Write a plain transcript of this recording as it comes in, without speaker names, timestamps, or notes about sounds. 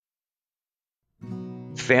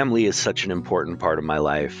Family is such an important part of my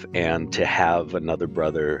life, and to have another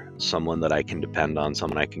brother, someone that I can depend on,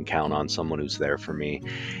 someone I can count on, someone who's there for me,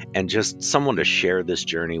 and just someone to share this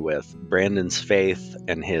journey with. Brandon's faith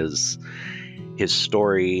and his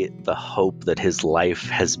story, the hope that his life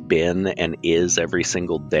has been and is every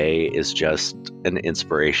single day is just an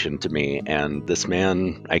inspiration to me. And this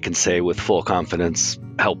man, I can say with full confidence,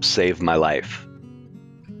 helped save my life.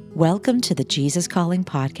 Welcome to the Jesus Calling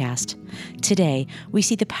Podcast. Today, we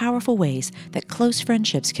see the powerful ways that close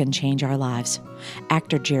friendships can change our lives.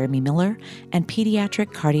 Actor Jeremy Miller and pediatric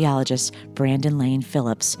cardiologist Brandon Lane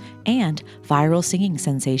Phillips, and viral singing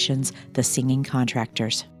sensations, the Singing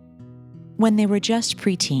Contractors. When they were just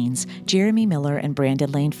preteens, Jeremy Miller and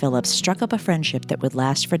Brandon Lane Phillips struck up a friendship that would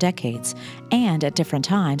last for decades, and at different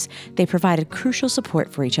times, they provided crucial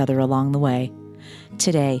support for each other along the way.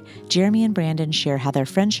 Today, Jeremy and Brandon share how their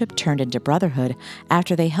friendship turned into brotherhood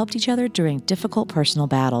after they helped each other during difficult personal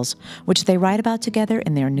battles, which they write about together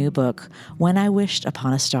in their new book, When I Wished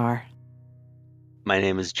Upon a Star. My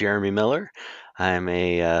name is Jeremy Miller. I'm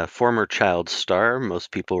a former child star.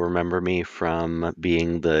 Most people remember me from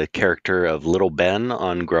being the character of Little Ben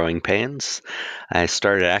on Growing Pains. I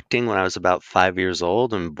started acting when I was about 5 years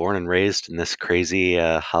old and born and raised in this crazy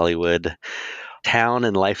Hollywood town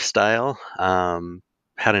and lifestyle.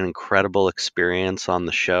 Had an incredible experience on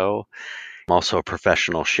the show. I'm also a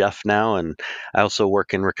professional chef now, and I also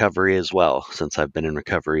work in recovery as well, since I've been in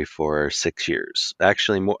recovery for 6 years.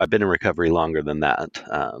 Actually, I've been in recovery longer than that.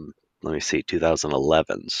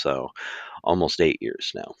 2011, so almost 8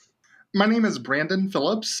 years now. My name is Brandon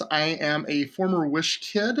Phillips. I am a former Wish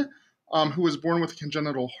kid who was born with a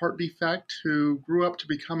congenital heart defect, who grew up to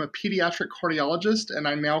become a pediatric cardiologist, and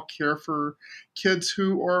I now care for kids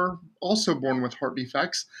who are also born with heart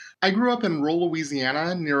defects. I grew up in rural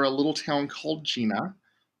Louisiana near a little town called Gina.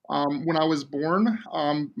 When I was born,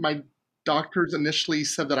 my doctors initially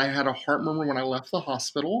said that I had a heart murmur when I left the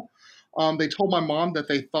hospital. They told my mom that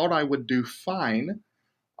they thought I would do fine.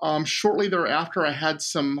 Shortly thereafter, I had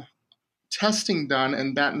some testing done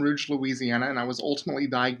in Baton Rouge, Louisiana, and I was ultimately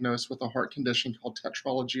diagnosed with a heart condition called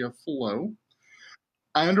tetralogy of Fallot.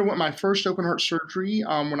 I underwent my first open heart surgery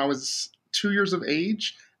when I was 2 years of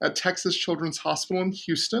age at Texas Children's Hospital in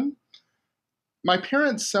Houston. My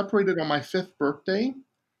parents separated on my 5th birthday.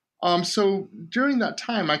 So during that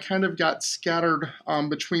time, I kind of got scattered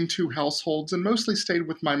between two households and mostly stayed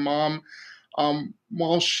with my mom.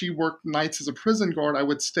 While she worked nights as a prison guard, I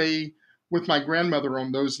would stay with my grandmother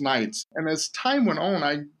on those nights. And as time went on,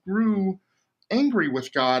 I grew angry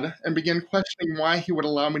with God and began questioning why he would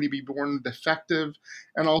allow me to be born defective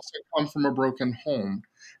and also come from a broken home.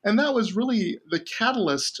 And that was really the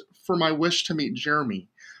catalyst for my wish to meet Jeremy.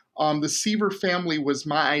 The Seaver family was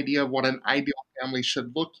my idea of what an ideal family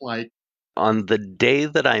should look like. On the day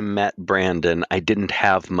that I met Brandon, I didn't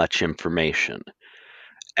have much information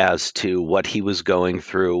as to what he was going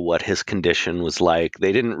through, what his condition was like.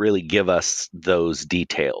 They didn't really give us those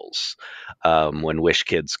details when Wish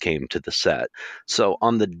Kids came to the set. So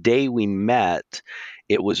on the day we met,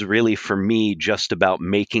 it was really for me just about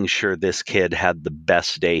making sure this kid had the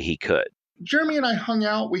best day he could. Jeremy and I hung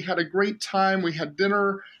out. We had a great time. We had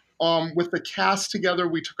dinner with the cast together.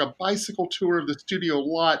 We took a bicycle tour of the studio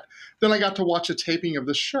lot. Then I got to watch a taping of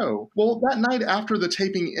the show. Well, that night after the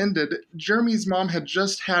taping ended, Jeremy's mom had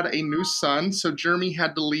just had a new son, so Jeremy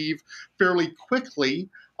had to leave fairly quickly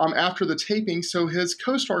after the taping. So his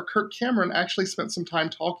co-star, Kirk Cameron, actually spent some time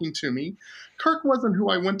talking to me. Kirk wasn't who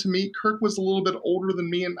I went to meet. Kirk was a little bit older than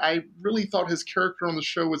me, and I really thought his character on the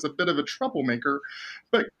show was a bit of a troublemaker.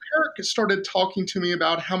 But Kirk started talking to me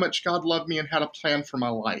about how much God loved me and had a plan for my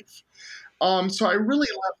life. So I really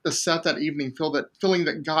left the set that evening feeling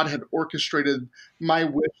that God had orchestrated my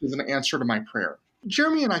wish as an answer to my prayer.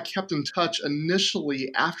 Jeremy and I kept in touch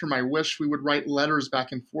initially after my wish. We would write letters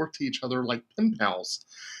back and forth to each other like pen pals.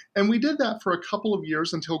 And we did that for a couple of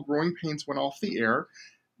years until Growing Pains went off the air.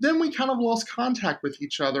 Then we kind of lost contact with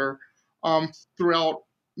each other throughout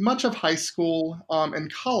much of high school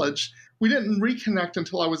and college. We didn't reconnect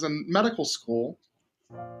until I was in medical school.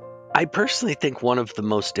 I personally think one of the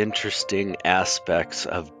most interesting aspects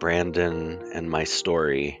of Brandon and my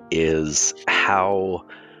story is how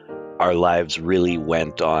our lives really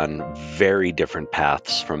went on very different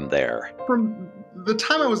paths from there. From the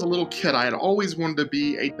time I was a little kid, I had always wanted to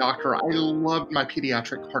be a doctor. I loved my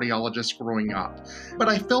pediatric cardiologist growing up. But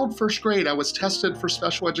I failed first grade. I was tested for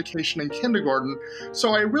special education in kindergarten,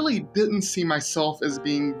 so I really didn't see myself as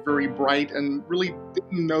being very bright and really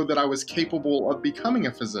didn't know that I was capable of becoming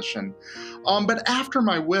a physician. But after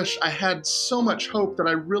my wish, I had so much hope that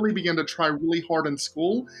I really began to try really hard in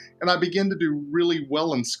school, and I began to do really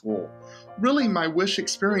well in school. Really, my wish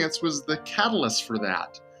experience was the catalyst for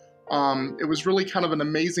that. It was really kind of an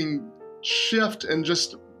amazing shift in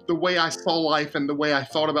just the way I saw life and the way I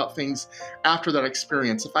thought about things after that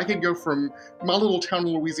experience. If I could go from my little town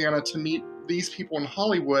in Louisiana to meet these people in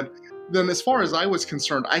Hollywood, then as far as I was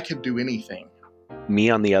concerned, I could do anything. Me,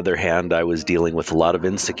 on the other hand, I was dealing with a lot of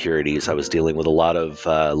insecurities. I was dealing with a lot of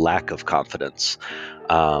lack of confidence.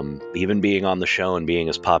 Even being on the show and being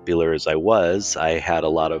as popular as I was, I had a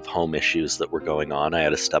lot of home issues that were going on. I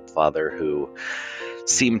had a stepfather who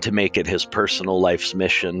seemed to make it his personal life's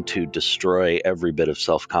mission to destroy every bit of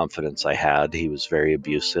self-confidence I had. He was very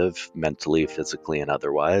abusive, mentally, physically, and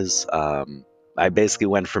otherwise. I basically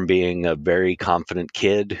went from being a very confident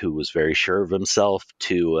kid who was very sure of himself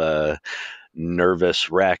to a nervous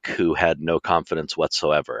wreck who had no confidence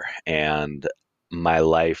whatsoever. And my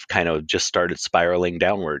life kind of just started spiraling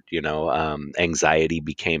downward. Anxiety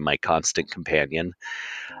became my constant companion.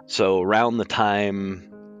 So around the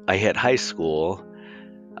time I hit high school,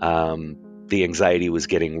 the anxiety was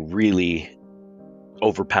getting really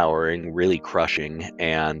overpowering, really crushing,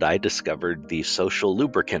 and I discovered the social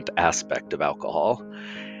lubricant aspect of alcohol.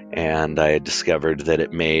 And I had discovered that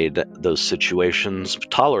it made those situations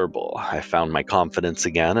tolerable. I found my confidence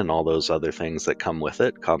again and all those other things that come with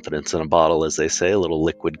it. Confidence in a bottle, as they say, a little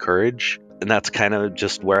liquid courage. And that's kind of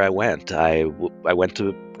just where I went. I went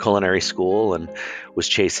to culinary school and was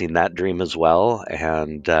chasing that dream as well.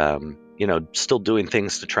 And, still doing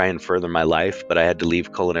things to try and further my life, but I had to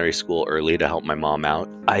leave culinary school early to help my mom out.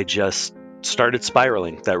 I just started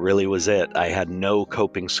spiraling. That really was it. I had no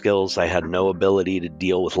coping skills. I had no ability to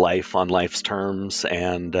deal with life on life's terms.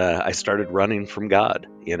 And I started running from God.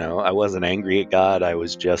 I wasn't angry at God. I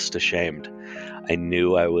was just ashamed. I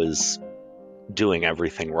knew I was doing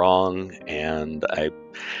everything wrong, and I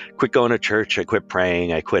quit going to church. I quit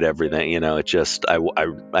praying. I quit everything. I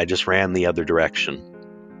just ran the other direction.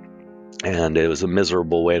 And it was a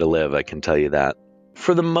miserable way to live, I can tell you that.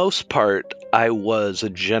 For the most part, I was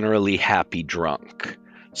a generally happy drunk,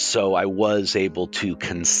 so I was able to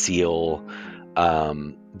conceal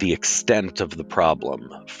the extent of the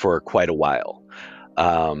problem for quite a while.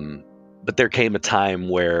 But there came a time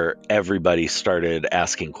where everybody started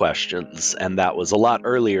asking questions, and that was a lot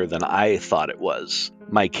earlier than I thought it was.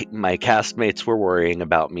 My castmates were worrying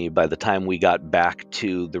about me. By the time we got back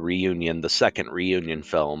to the reunion, the second reunion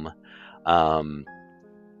film,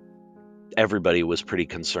 everybody was pretty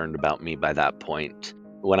concerned about me by that point.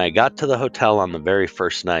 When I got to the hotel on the very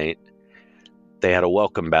first night, they had a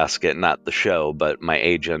welcome basket, not the show, but my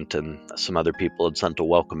agent and some other people had sent a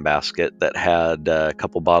welcome basket that had a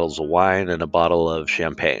couple bottles of wine and a bottle of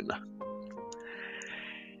champagne.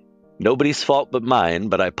 Nobody's fault but mine,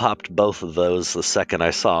 but I popped both of those the second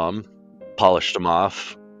I saw them, polished them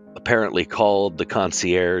off, apparently called the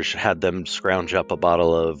concierge, had them scrounge up a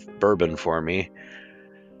bottle of bourbon for me,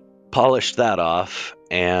 polished that off,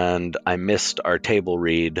 and I missed our table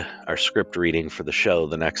read, our script reading for the show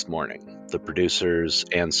the next morning. The producers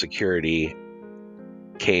and security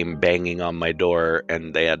came banging on my door,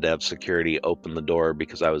 and they had to have security open the door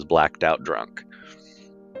because I was blacked out drunk.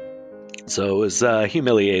 So it was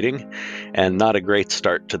humiliating and not a great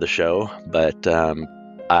start to the show, but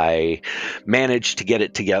I managed to get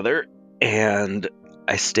it together, and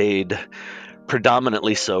I stayed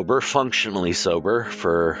predominantly sober, functionally sober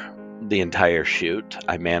for the entire shoot.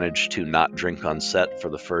 I managed to not drink on set for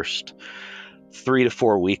the first 3 to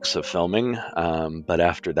 4 weeks of filming, but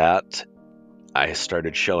after that, I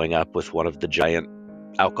started showing up with one of the giant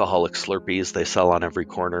alcoholic Slurpees they sell on every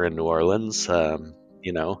corner in New Orleans.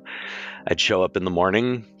 I'd show up in the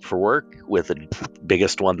morning for work with the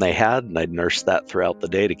biggest one they had, and I'd nurse that throughout the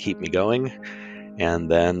day to keep me going. And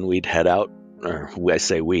then we'd head out, or I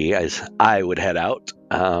say we, as I would head out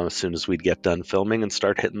as soon as we'd get done filming and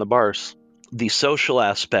start hitting the bars. The social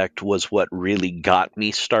aspect was what really got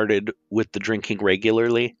me started with the drinking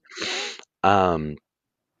regularly.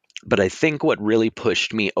 But I think what really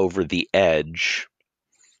pushed me over the edge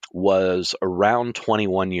was around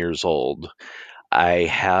 21 years old. I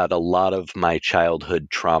had a lot of my childhood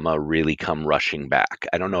trauma really come rushing back.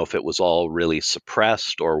 I don't know if it was all really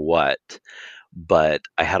suppressed or what, but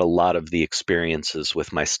I had a lot of the experiences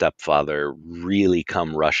with my stepfather really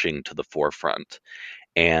come rushing to the forefront.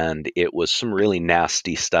 And it was some really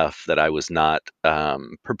nasty stuff that I was not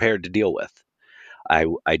prepared to deal with.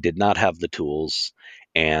 I did not have the tools,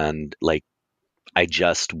 and like I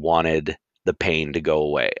just wanted the pain to go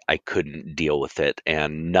away. I couldn't deal with it,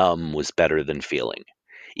 and numb was better than feeling.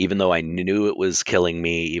 Even though I knew it was killing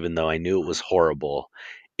me, even though I knew it was horrible,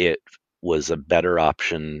 it was a better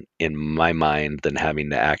option in my mind than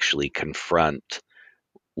having to actually confront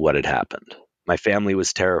what had happened. My family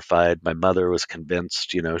was terrified. My mother was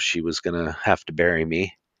convinced, she was going to have to bury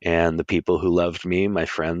me. And the people who loved me, my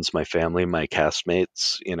friends, my family, my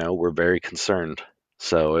castmates, were very concerned.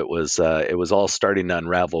 So it was all starting to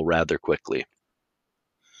unravel rather quickly.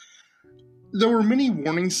 There were many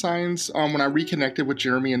warning signs when I reconnected with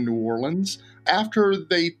Jeremy in New Orleans. After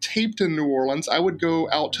they taped in New Orleans, I would go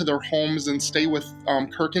out to their homes and stay with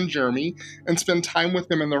Kirk and Jeremy and spend time with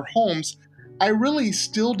them in their homes. I really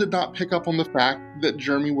still did not pick up on the fact that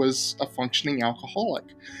Jeremy was a functioning alcoholic.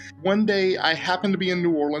 One day, I happened to be in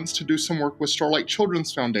New Orleans to do some work with Starlight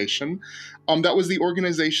Children's Foundation. That was the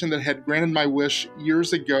organization that had granted my wish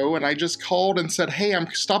years ago, and I just called and said, "Hey,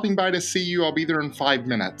 I'm stopping by to see you. I'll be there in 5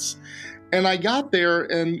 minutes." And I got there,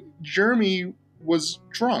 and Jeremy was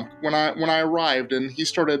drunk when I arrived, and he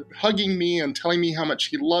started hugging me and telling me how much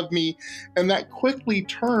he loved me, and that quickly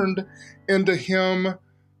turned into him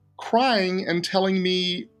crying and telling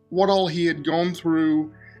me what all he had gone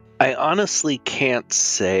through. I honestly can't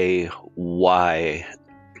say why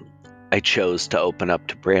I chose to open up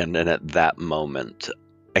to Brandon at that moment.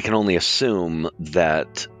 I can only assume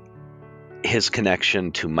that his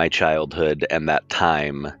connection to my childhood and that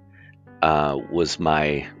time was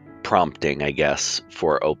my prompting, I guess,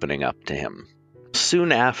 for opening up to him.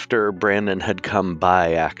 Soon after Brandon had come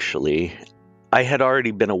by, actually, I had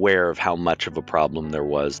already been aware of how much of a problem there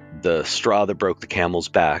was. The straw that broke the camel's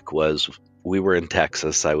back was we were in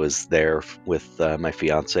Texas. I was there with my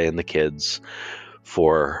fiance and the kids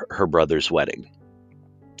for her brother's wedding.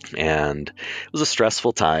 And it was a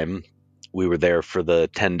stressful time. We were there for the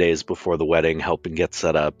 10 days before the wedding, helping get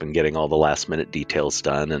set up and getting all the last minute details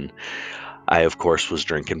done. And I, of course, was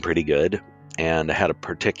drinking pretty good. And I had a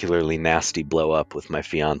particularly nasty blow up with my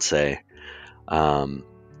fiance,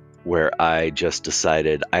 where I just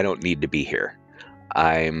decided I don't need to be here.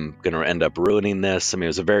 I'm going to end up ruining this. I mean, it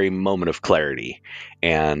was a very moment of clarity.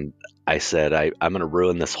 And I said, I'm going to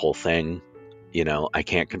ruin this whole thing. I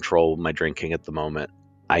can't control my drinking at the moment.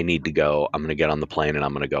 I need to go. I'm going to get on the plane and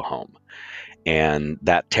I'm going to go home. And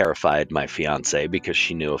that terrified my fiance because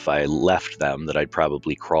she knew if I left them that I'd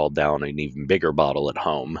probably crawl down an even bigger bottle at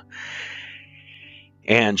home.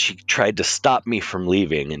 And she tried to stop me from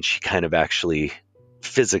leaving, and she kind of actually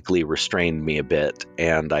physically restrained me a bit,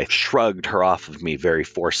 and I shrugged her off of me very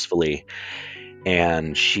forcefully,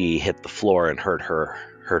 and she hit the floor and hurt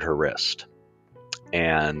her wrist.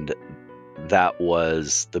 And that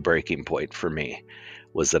was the breaking point for me,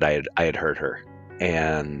 was that I had hurt her.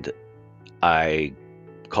 And I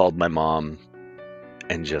called my mom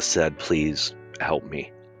and just said, "Please help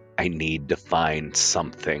me. I need to find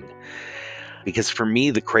something." Because for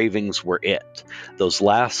me, the cravings were it. Those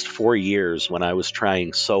last 4 years when I was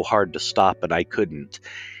trying so hard to stop and I couldn't,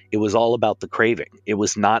 it was all about the craving. It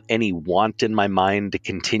was not any want in my mind to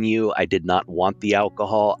continue. I did not want the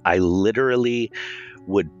alcohol. I literally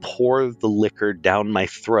would pour the liquor down my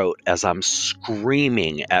throat as I'm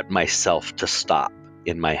screaming at myself to stop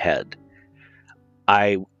in my head.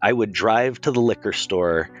 I would drive to the liquor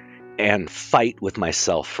store and fight with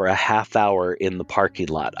myself for a half hour in the parking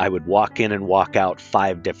lot. I would walk in and walk out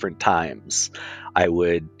 5 different times. It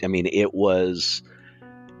was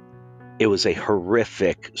a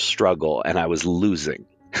horrific struggle, and I was losing.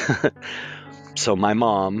 So my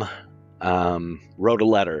mom wrote a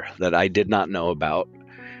letter that I did not know about.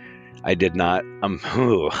 I did not, I'm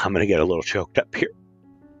going to get a little choked up here.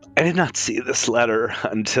 I did not see this letter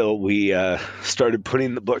until we started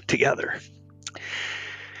putting the book together.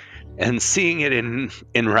 And seeing it in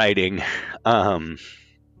writing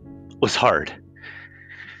was hard,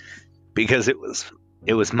 because it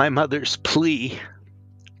was my mother's plea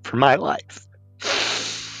for my life.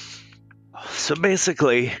 So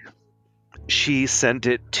basically, she sent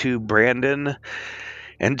it to Brandon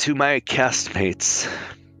and to my castmates,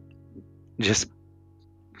 just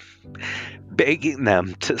begging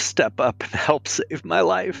them to step up and help save my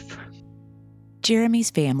life. Jeremy's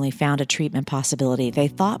family found a treatment possibility they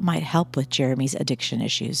thought might help with Jeremy's addiction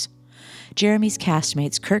issues. Jeremy's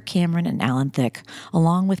castmates Kirk Cameron and Alan Thicke,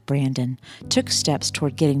 along with Brandon, took steps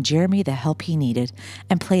toward getting Jeremy the help he needed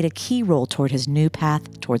and played a key role toward his new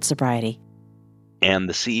path toward sobriety. And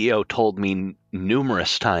the CEO told me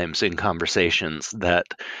numerous times in conversations that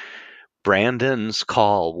Brandon's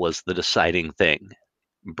call was the deciding thing.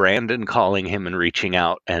 Brandon calling him and reaching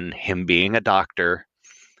out and him being a doctor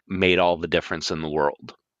made all the difference in the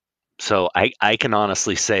world. So I can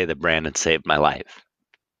honestly say that Brandon saved my life.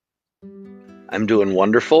 I'm doing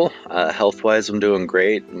wonderful. Health-wise, I'm doing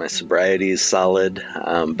great. My sobriety is solid,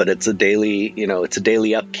 but it's a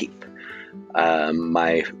daily upkeep.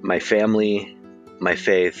 My family, my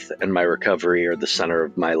faith, and my recovery are the center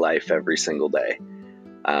of my life every single day.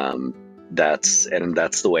 That's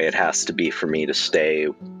the way it has to be for me to stay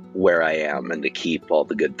where I am and to keep all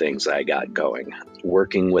the good things I got going.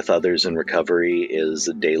 Working with others in recovery is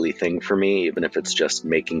a daily thing for me, even if it's just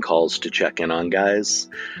making calls to check in on guys.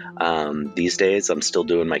 These days, I'm still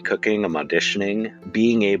doing my cooking, I'm auditioning.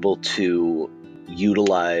 Being able to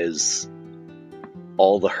utilize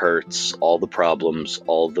all the hurts, all the problems,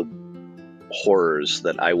 all the horrors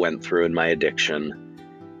that I went through in my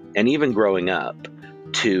addiction, and even growing up,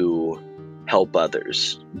 to help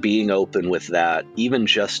others, being open with that, even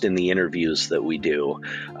just in the interviews that we do.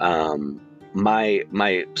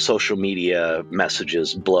 My social media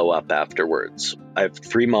messages blow up afterwards. I have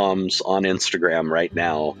 3 moms on Instagram right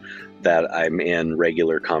now that I'm in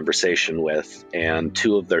regular conversation with, and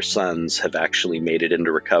 2 of their sons have actually made it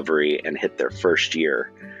into recovery and hit their first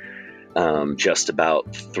year just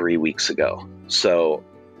about 3 weeks ago. So,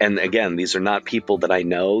 and again, these are not people that I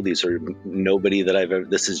know. These are nobody that I've ever,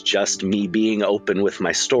 this is just me being open with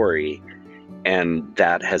my story. And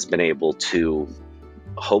that has been able to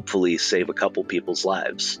hopefully save a couple people's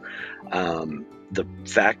lives. The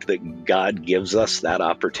fact that God gives us that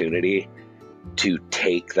opportunity to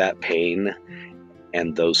take that pain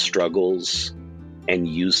and those struggles and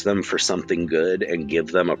use them for something good and give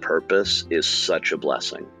them a purpose is such a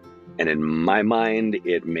blessing. And in my mind,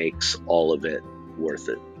 it makes all of it worth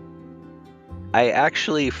it. I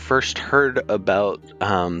actually first heard about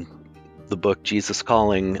the book Jesus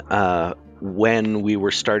Calling when we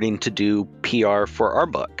were starting to do PR for our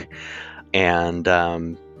book. And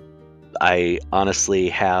I honestly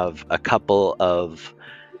have a couple of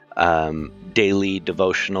daily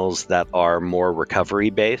devotionals that are more recovery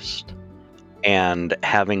based. And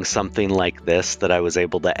having something like this that I was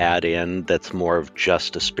able to add in that's more of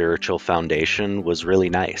just a spiritual foundation was really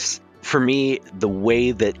nice. For me, the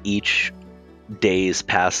way that each day's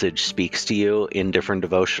passage speaks to you in different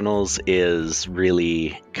devotionals is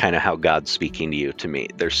really kind of how God's speaking to you to me.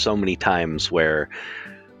 There's so many times where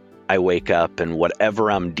I wake up and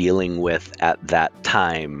whatever I'm dealing with at that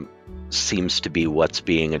time seems to be what's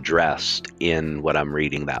being addressed in what I'm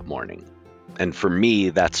reading that morning. And for me,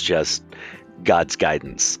 that's just God's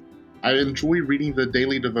guidance. I enjoy reading the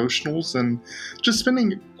daily devotionals, and just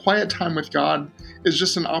spending quiet time with God is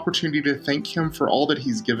just an opportunity to thank Him for all that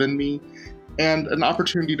He's given me, and an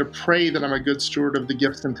opportunity to pray that I'm a good steward of the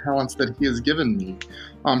gifts and talents that He has given me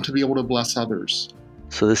to be able to bless others.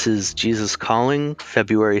 So this is Jesus Calling,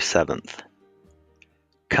 February 7th.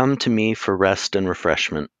 Come to me for rest and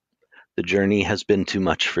refreshment. The journey has been too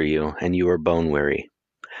much for you, and you are bone weary.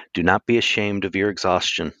 Do not be ashamed of your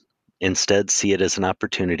exhaustion. Instead, see it as an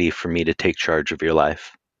opportunity for me to take charge of your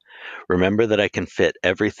life. Remember that I can fit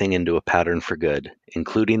everything into a pattern for good,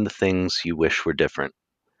 including the things you wish were different.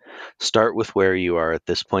 Start with where you are at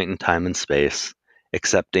this point in time and space,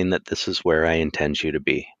 accepting that this is where I intend you to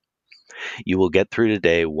be. You will get through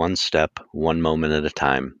today one step, one moment at a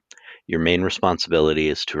time. Your main responsibility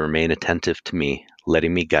is to remain attentive to me,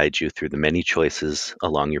 letting me guide you through the many choices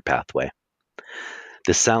along your pathway.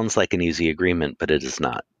 This sounds like an easy agreement, but it is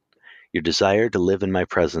not. Your desire to live in my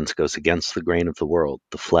presence goes against the grain of the world,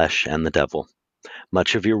 the flesh, and the devil.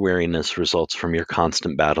 Much of your weariness results from your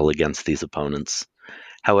constant battle against these opponents.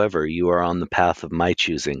 However, you are on the path of my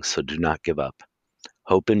choosing, so do not give up.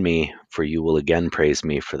 Hope in me, for you will again praise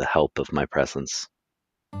me for the help of my presence.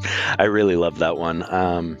 I really love that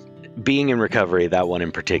one. Being in recovery, that one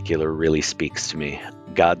in particular really speaks to me.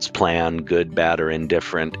 God's plan, good, bad, or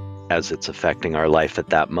indifferent, as it's affecting our life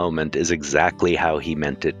at that moment, is exactly how He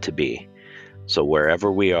meant it to be. So wherever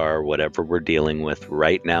we are, whatever we're dealing with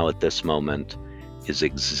right now at this moment is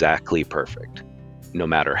exactly perfect. No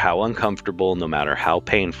matter how uncomfortable, no matter how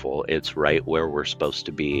painful, it's right where we're supposed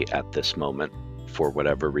to be at this moment for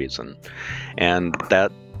whatever reason. And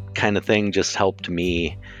that kind of thing just helped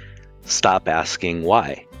me stop asking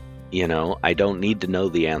why. You know, I don't need to know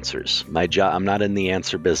the answers. My job, I'm not in the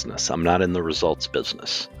answer business. I'm not in the results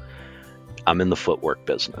business. I'm in the footwork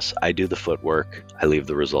business. I do the footwork. I leave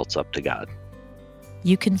the results up to God.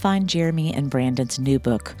 You can find Jeremy and Brandon's new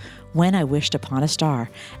book, When I Wished Upon a Star,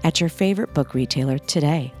 at your favorite book retailer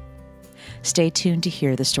today. Stay tuned to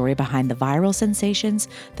hear the story behind the viral sensations,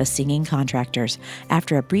 the Singing Contractors,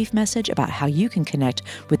 after a brief message about how you can connect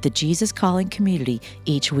with the Jesus Calling community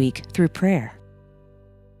each week through prayer.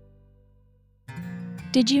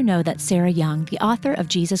 Did you know that Sarah Young, the author of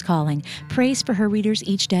Jesus Calling, prays for her readers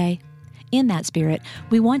each day? In that spirit,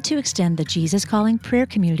 we want to extend the Jesus Calling prayer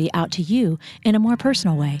community out to you in a more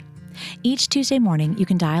personal way. Each Tuesday morning, you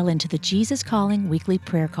can dial into the Jesus Calling weekly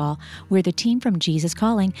prayer call, where the team from Jesus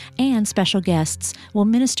Calling and special guests will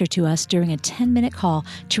minister to us during a 10-minute call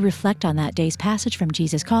to reflect on that day's passage from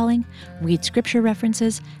Jesus Calling, read scripture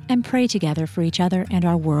references, and pray together for each other and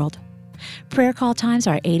our world. Prayer call times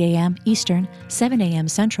are 8 a.m. Eastern, 7 a.m.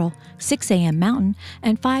 Central, 6 a.m. Mountain,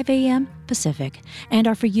 and 5 a.m. Pacific, and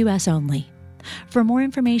are for U.S. only. For more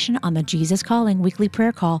information on the Jesus Calling weekly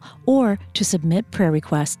prayer call or to submit prayer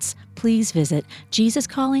requests, please visit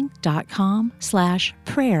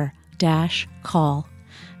jesuscalling.com/prayer-call.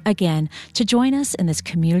 Again, to join us in this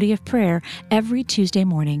community of prayer every Tuesday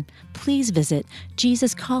morning, please visit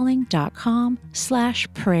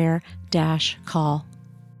jesuscalling.com/prayer-call.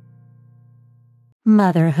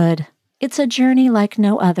 Motherhood. It's a journey like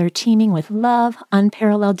no other, teeming with love,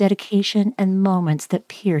 unparalleled dedication, and moments that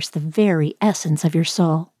pierce the very essence of your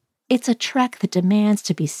soul. It's a trek that demands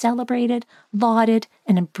to be celebrated, lauded,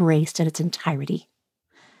 and embraced in its entirety.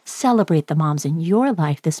 Celebrate the moms in your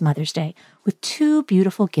life this Mother's Day with 2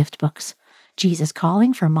 beautiful gift books, Jesus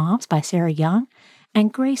Calling for Moms by Sarah Young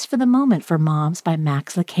and Grace for the Moment for Moms by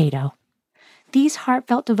Max Lucado. These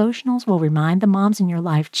heartfelt devotionals will remind the moms in your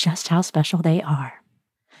life just how special they are.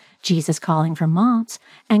 Jesus Calling for Moms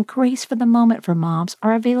and Grace for the Moment for Moms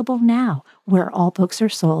are available now where all books are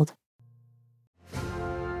sold.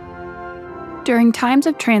 During times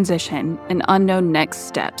of transition and unknown next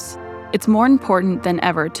steps, it's more important than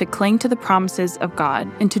ever to cling to the promises of God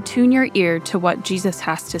and to tune your ear to what Jesus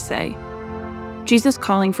has to say. Jesus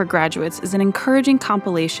Calling for Graduates is an encouraging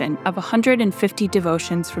compilation of 150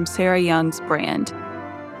 devotions from Sarah Young's brand.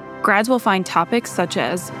 Grads will find topics such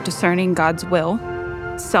as discerning God's will,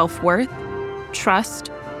 self-worth,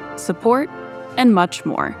 trust, support, and much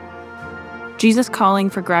more. Jesus Calling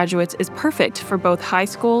for Graduates is perfect for both high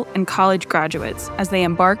school and college graduates as they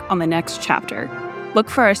embark on the next chapter. Look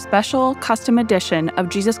for a special custom edition of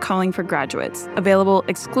Jesus Calling for Graduates, available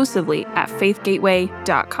exclusively at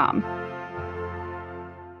faithgateway.com.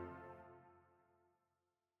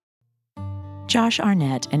 Josh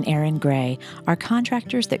Arnett and Aaron Gray are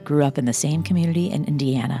contractors that grew up in the same community in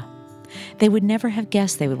Indiana. They would never have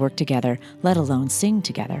guessed they would work together, let alone sing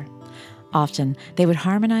together. Often, they would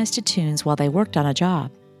harmonize to tunes while they worked on a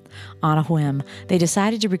job. On a whim, they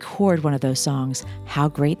decided to record one of those songs, How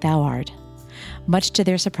Great Thou Art. Much to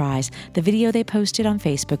their surprise, the video they posted on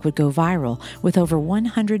Facebook would go viral with over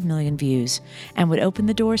 100 million views and would open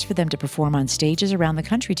the doors for them to perform on stages around the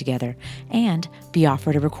country together and be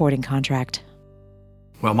offered a recording contract.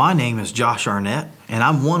 Well, my name is Josh Arnett, and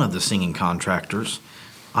I'm one of the singing contractors.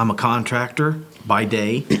 I'm a contractor by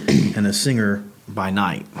day and a singer by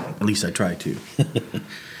night. At least I try to.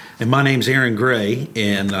 And my name's Aaron Gray,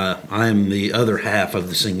 and I'm the other half of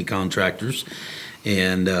the singing contractors.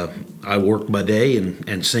 And I work by day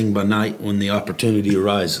and sing by night when the opportunity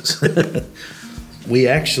arises. We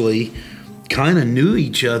actually kind of knew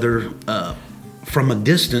each other from a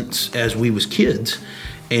distance as we was kids,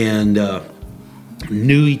 and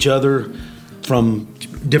knew each other from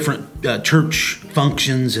different church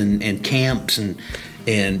functions and camps and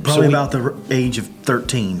probably about the age of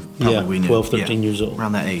 13. We knew 12, 13 years old.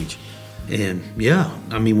 Around that age. And yeah,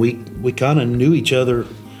 I mean, we kind of knew each other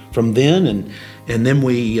from then, and then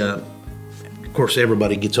we, of course,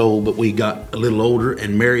 everybody gets old, but we got a little older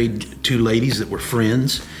and married 2 ladies that were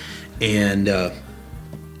friends, and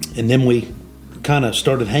then we kind of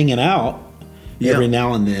started hanging out every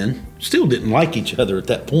now and then. Still didn't like each other at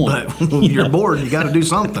that point. But when you're bored, you got to do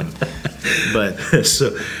something. But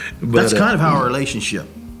that's kind of how our relationship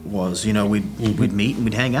was. You know, we'd meet and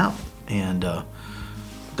we'd hang out, and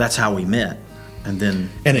that's how we met. And then,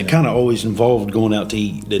 it kind of always involved going out to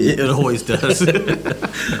eat, didn't it? It always does.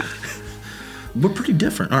 We're pretty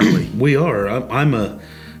different, aren't we? We are. I'm a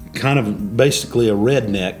kind of basically a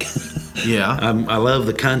redneck. Yeah. I love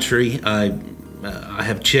the country. I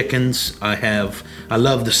have chickens. I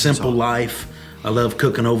love the simple life. I love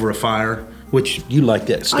cooking over a fire, which you like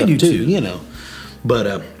that stuff I do too. You know.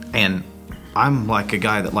 But and I'm like a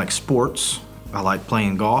guy that likes sports. I like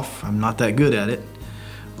playing golf. I'm not that good at it.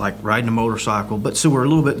 Like riding a motorcycle, but so we're a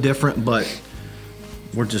little bit different, but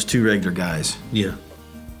we're just 2 regular guys. Yeah.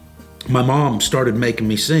 My mom started making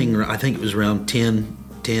me sing, I think it was around 10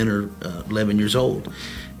 or 11 years old.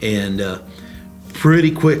 And pretty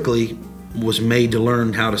quickly, was made to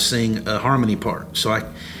learn how to sing a harmony part.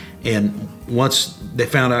 And once they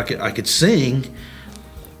found out I could sing,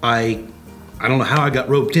 I don't know how I got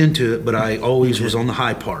roped into it, but I always was on the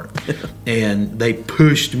high part. And they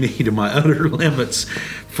pushed me to my utter limits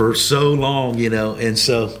for so long,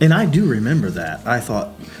 And I do remember that. I thought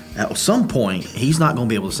at some point he's not going to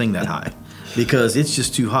be able to sing that high because it's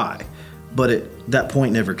just too high. But that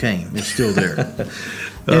point never came. It's still there.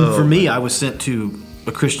 And for me, I was sent to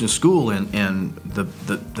a Christian school, and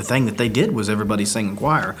the thing that they did was everybody sang in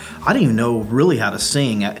choir. I didn't even know really how to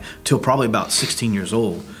sing till probably about 16 years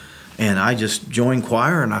old. And I just joined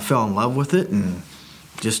choir, and I fell in love with it, and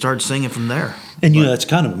just started singing from there. And that's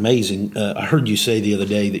kind of amazing. I heard you say the other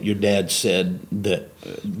day that your dad said that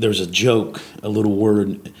there's a joke, a little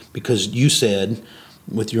word, because you said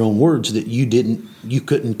with your own words that you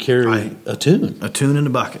couldn't carry a tune in a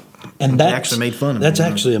bucket, and they actually made fun of me. That's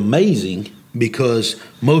actually amazing, because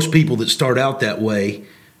most people that start out that way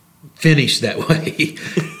finish that way.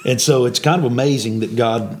 And so it's kind of amazing that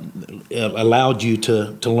God allowed you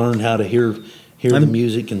to learn how to hear the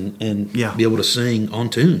music and be able to sing on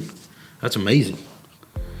tune. That's amazing.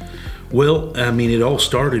 Well, I mean, it all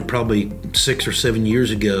started probably 6 or 7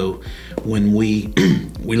 years ago when we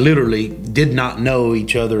literally did not know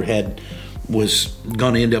each other was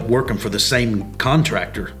going to end up working for the same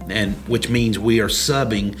contractor, and which means we are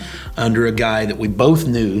subbing under a guy that we both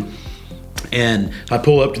knew. And I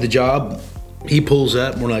pull up to the job, he pulls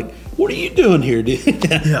up, and we're like, "What are you doing here,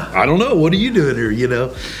 dude?" I don't know. What are you doing here,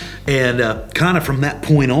 And kind of from that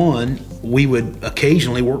point on, we would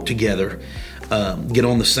occasionally work together, get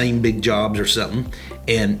on the same big jobs or something.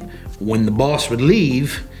 And when the boss would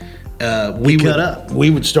leave, we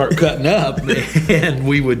would start cutting up, and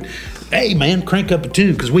we would, "Hey man, crank up a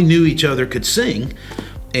tune," because we knew each other could sing,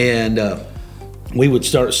 and we would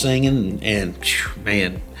start singing. And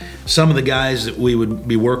man, some of the guys that we would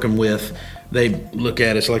be working with, they look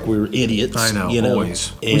at us like we were idiots. I know,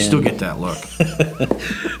 always. We still get that look.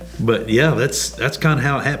 But yeah, that's kind of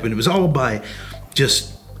how it happened. It was all by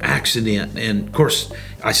just accident. And of course,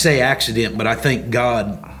 I say accident, but I think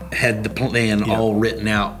God had the plan all written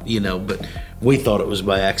out, but we thought it was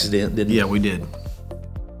by accident, didn't we? Yeah, we did.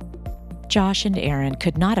 Josh and Aaron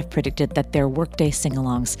could not have predicted that their workday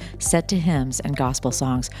sing-alongs set to hymns and gospel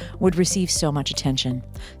songs would receive so much attention,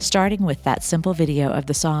 starting with that simple video of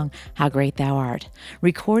the song How Great Thou Art,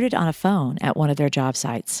 recorded on a phone at one of their job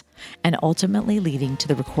sites, and ultimately leading to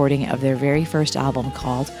the recording of their very first album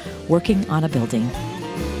called Working on a Building.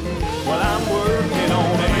 Well, I'm working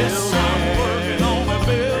on a building.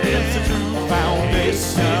 It's a true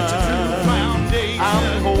foundation.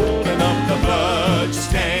 I'm holding up the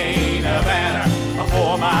blood-stained banner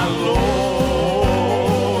for my Lord.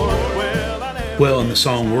 Well, in the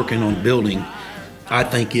song Working on a Building, I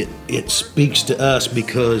think it speaks to us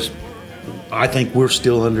because I think we're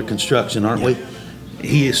still under construction, aren't we?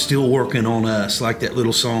 He is still working on us, like that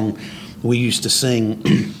little song we used to sing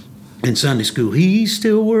in Sunday school. He's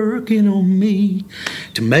still working on me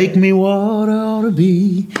to make me what I ought to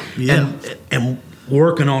be. Yeah. And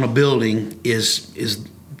working on a building is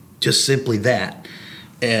just simply that.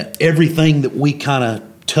 Everything that we kind of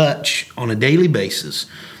touch on a daily basis,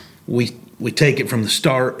 we take it from the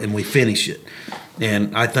start and we finish it.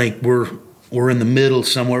 And I think we're in the middle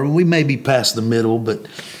somewhere. We may be past the middle, but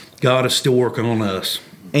God is still working on us.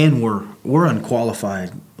 And we're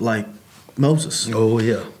unqualified, like Moses. Oh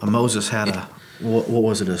yeah. Moses had what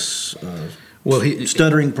was it?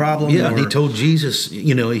 Stuttering problem. Yeah, he told Jesus,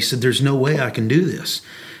 he said, "There's no way I can do this,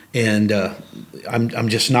 and I'm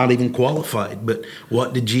just not even qualified." But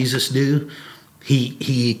what did Jesus do?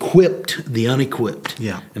 He equipped the unequipped.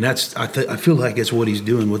 Yeah, and that's I feel like that's what he's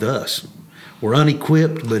doing with us. We're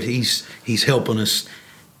unequipped, but he's helping us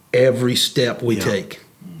every step we take.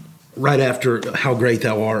 Right after How Great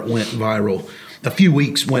Thou Art went viral, a few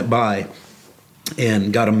weeks went by,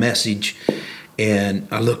 and got a message. And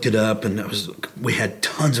I looked it up, and we had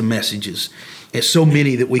tons of messages, and so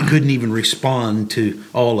many that we couldn't even respond to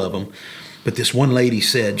all of them. But this one lady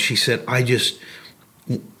said, she started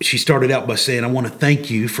out by saying, "I want to thank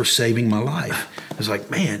you for saving my life." I was like,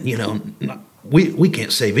 man, we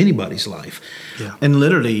can't save anybody's life. Yeah. And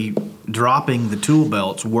literally dropping the tool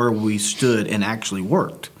belts where we stood and actually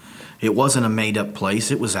worked. It wasn't a made-up place.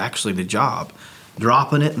 It was actually the job.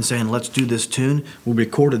 Dropping it and saying, "Let's do this tune." We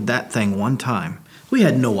recorded that thing one time. We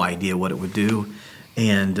had no idea what it would do.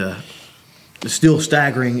 And still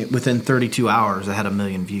staggering, within 32 hours, I had 1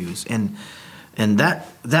 million views. And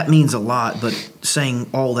that means a lot. But saying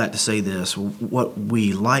all that to say this, what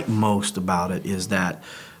we like most about it is that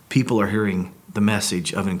people are hearing the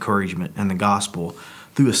message of encouragement and the gospel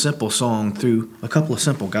through a simple song, through a couple of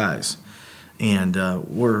simple guys. And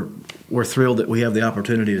we're thrilled that we have the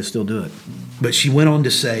opportunity to still do it. But she went on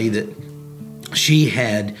to say that she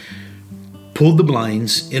had pulled the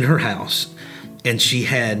blinds in her house, and she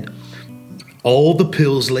had all the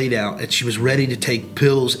pills laid out, and she was ready to take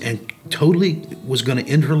pills and totally was going to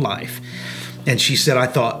end her life. And she said, I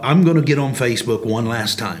thought, I'm going to get on Facebook one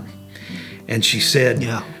last time. And she said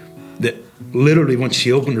that literally when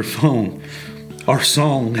she opened her phone, our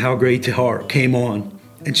song, How Great Thou Art, came on.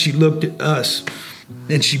 And she looked at us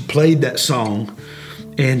and she played that song,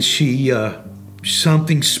 and she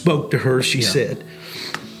something spoke to her, she said.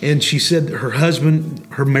 And she said that her husband,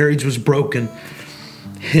 her marriage was broken.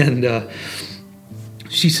 And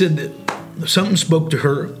she said that something spoke to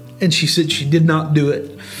her, and she said she did not do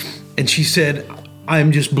it. And she said, I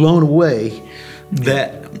am just blown away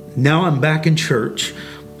that now I'm back in church.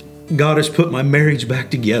 God has put my marriage back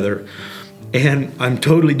together, and I'm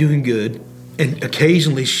totally doing good. And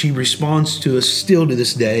occasionally she responds to us still to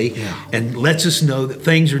this day and lets us know that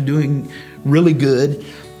things are doing really good.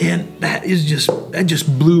 And that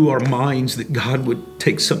just blew our minds that God would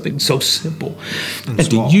take something so simple and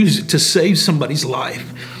to use it to save somebody's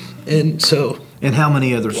life. And so, and how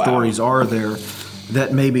many other stories are there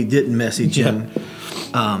that maybe didn't message in?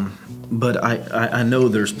 But I know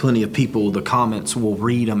there's plenty of people, the comments, will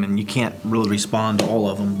read them, and you can't really respond to all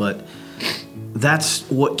of them. But that's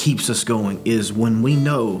what keeps us going, is when we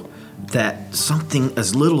know that something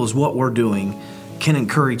as little as what we're doing can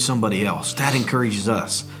encourage somebody else. That encourages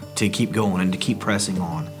us to keep going and to keep pressing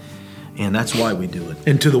on. And that's why we do it.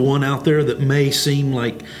 And to the one out there that may seem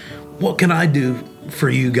like, what can I do for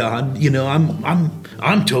you, God? You know,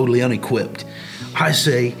 I'm totally unequipped. I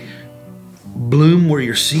say, bloom where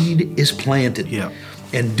your seed is planted.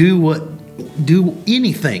 And do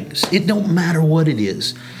anything. It don't matter what it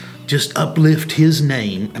is. Just uplift His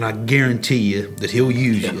name, and I guarantee you that He'll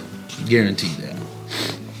use you. Guarantee that.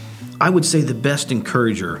 I would say the best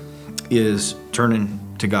encourager is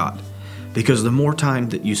turning to God, because the more time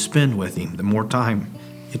that you spend with Him, the more time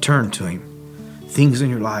you turn to Him, things in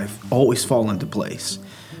your life always fall into place.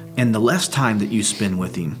 And the less time that you spend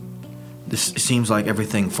with Him, it seems like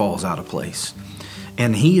everything falls out of place.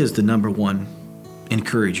 And He is the number one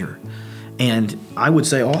encourager. And I would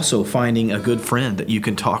say also finding a good friend that you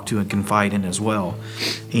can talk to and confide in as well.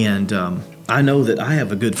 And I know that I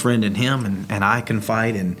have a good friend in Him, and I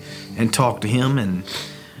confide and talk to Him.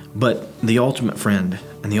 But the ultimate friend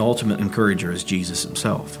and the ultimate encourager is Jesus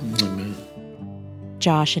Himself. Amen.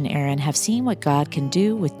 Josh and Aaron have seen what God can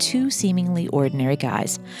do with two seemingly ordinary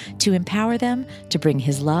guys to empower them to bring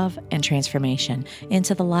His love and transformation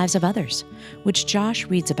into the lives of others, which Josh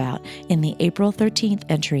reads about in the April 13th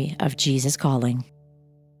entry of Jesus Calling.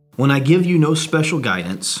 When I give you no special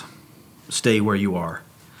guidance, stay where you are.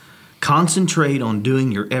 Concentrate on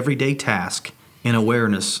doing your everyday task in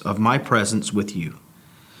awareness of my presence with you.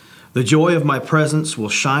 The joy of my presence will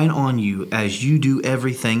shine on you as you do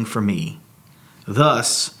everything for me.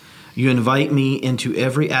 Thus, you invite me into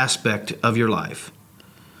every aspect of your life.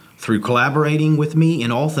 Through collaborating with me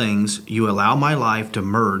in all things, you allow my life to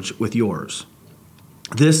merge with yours.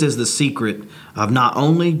 This is the secret of not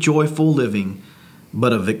only joyful living,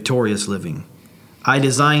 but of victorious living. I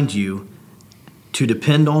designed you to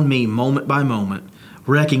depend on me moment by moment,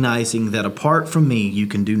 recognizing that apart from me, you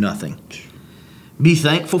can do nothing. Be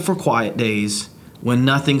thankful for quiet days when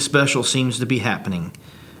nothing special seems to be happening.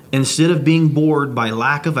 Instead of being bored by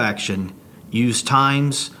lack of action, use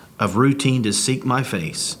times of routine to seek my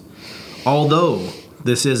face. Although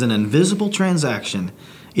this is an invisible transaction,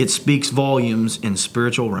 it speaks volumes in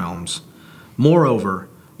spiritual realms. Moreover,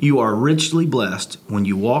 you are richly blessed when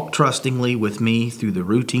you walk trustingly with me through the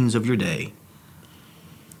routines of your day.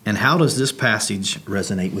 And how does this passage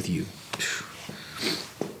resonate with you?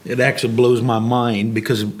 It actually blows my mind,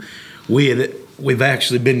 because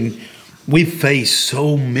we've faced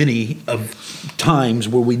so many of times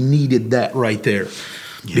where we needed that right there.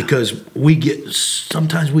 Because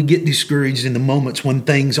sometimes we get discouraged in the moments when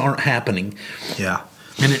things aren't happening.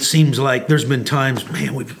 And it seems like there's been times,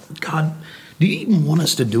 man, God, do you even want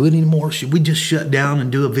us to do it anymore? Should we just shut down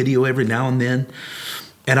and do a video every now and then?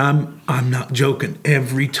 And I'm not joking.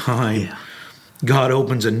 Every time God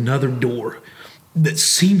opens another door that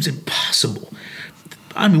seems impossible.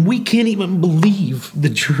 I mean, we can't even believe the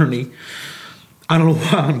journey. I don't know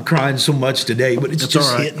why I'm crying so much today, but it's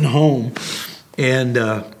just hitting home. And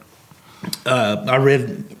I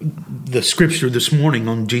read the scripture this morning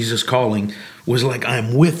on Jesus Calling, was like,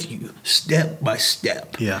 I'm with you step by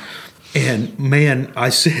step. And man, I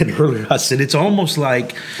said earlier, it's almost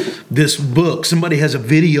like this book, somebody has a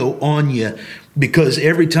video on you because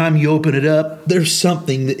every time you open it up, there's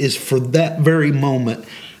something that is for that very moment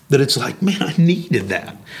that it's like, man, I needed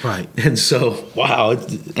that. Right. And so, wow,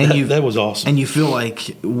 that was awesome. And you feel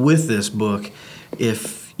like with this book,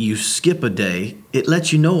 if you skip a day, it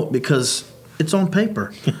lets you know it because it's on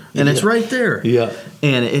paper and it's right there. Yeah.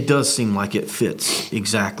 And it does seem like it fits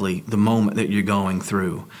exactly the moment that you're going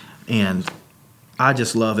through. And I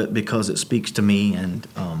just love it because it speaks to me, and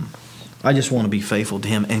I just want to be faithful to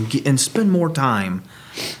him and spend more time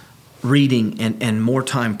reading and more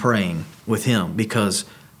time praying with him, because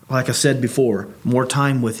like I said before, more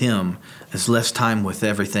time with him is less time with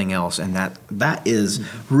everything else, and that is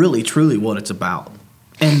really truly what it's about.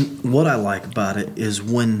 And what I like about it is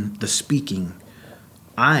when the speaking,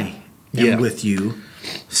 I am with you,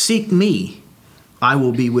 seek me, I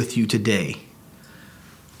will be with you today.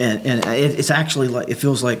 And it's actually like, it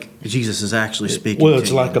feels like Jesus is actually speaking. Well,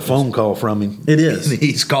 it's like a phone call from him. It is.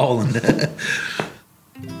 He's calling.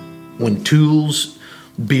 When tools,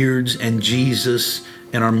 beards, and Jesus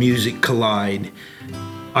and our music collide,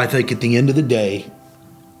 I think at the end of the day,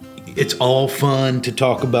 it's all fun to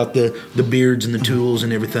talk about the beards and the tools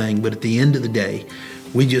and everything, but at the end of the day,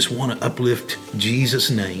 we just want to uplift Jesus'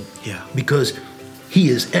 name. Yeah. Because he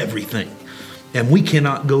is everything. And we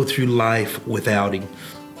cannot go through life without him.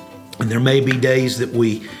 And there may be days that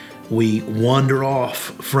we wander off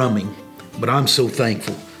from him, but I'm so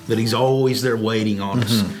thankful that he's always there waiting on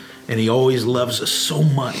us. And he always loves us so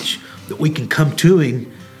much that we can come to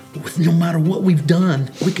him with no matter what we've done.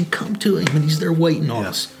 We can come to him and he's there waiting on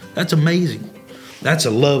us. That's amazing. That's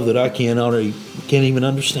a love that I can't even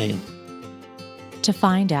understand. To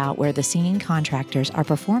find out where the Singing Contractors are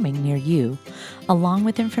performing near you, along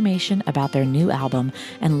with information about their new album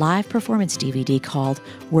and live performance DVD called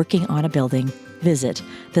Working on a Building, visit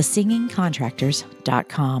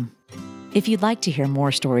thesingingcontractors.com. If you'd like to hear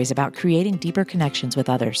more stories about creating deeper connections with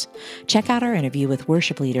others, check out our interview with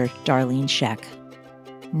worship leader Darlene Scheck.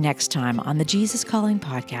 Next time on the Jesus Calling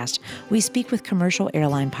podcast, we speak with commercial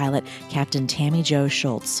airline pilot Captain Tammy Jo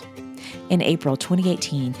Schultz. In April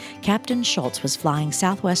 2018, Captain Schultz was flying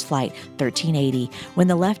Southwest Flight 1380 when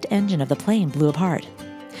the left engine of the plane blew apart.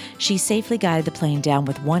 She safely guided the plane down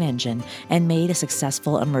with one engine and made a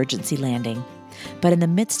successful emergency landing. But in the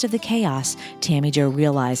midst of the chaos, Tammy Jo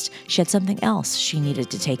realized she had something else she needed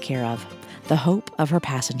to take care of: the hope of her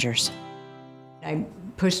passengers. I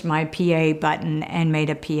pushed my PA button and made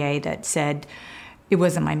a PA that said, it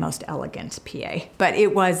wasn't my most elegant PA, but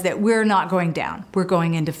it was that we're not going down, we're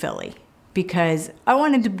going into Philly. Because I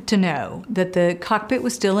wanted to know that the cockpit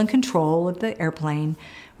was still in control of the airplane,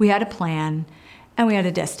 we had a plan, and we had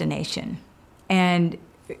a destination. And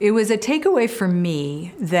it was a takeaway for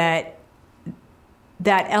me that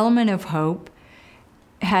that element of hope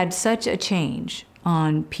had such a change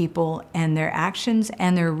on people and their actions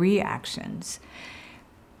and their reactions.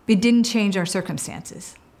 It didn't change our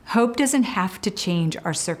circumstances. Hope doesn't have to change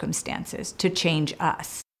our circumstances to change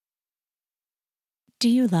us. Do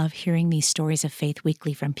you love hearing these stories of faith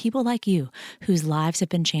weekly from people like you whose lives have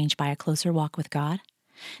been changed by a closer walk with God?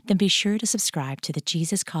 Then be sure to subscribe to the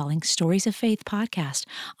Jesus Calling Stories of Faith podcast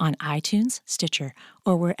on iTunes, Stitcher,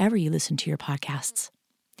 or wherever you listen to your podcasts.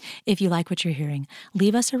 If you like what you're hearing,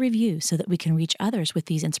 leave us a review so that we can reach others with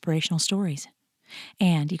these inspirational stories.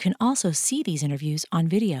 And you can also see these interviews on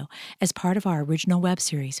video as part of our original web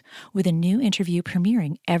series, with a new interview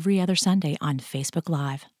premiering every other Sunday on Facebook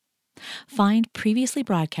Live. Find previously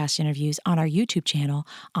broadcast interviews on our YouTube channel,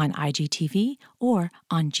 on IGTV, or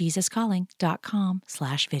on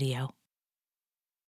JesusCalling.com/video.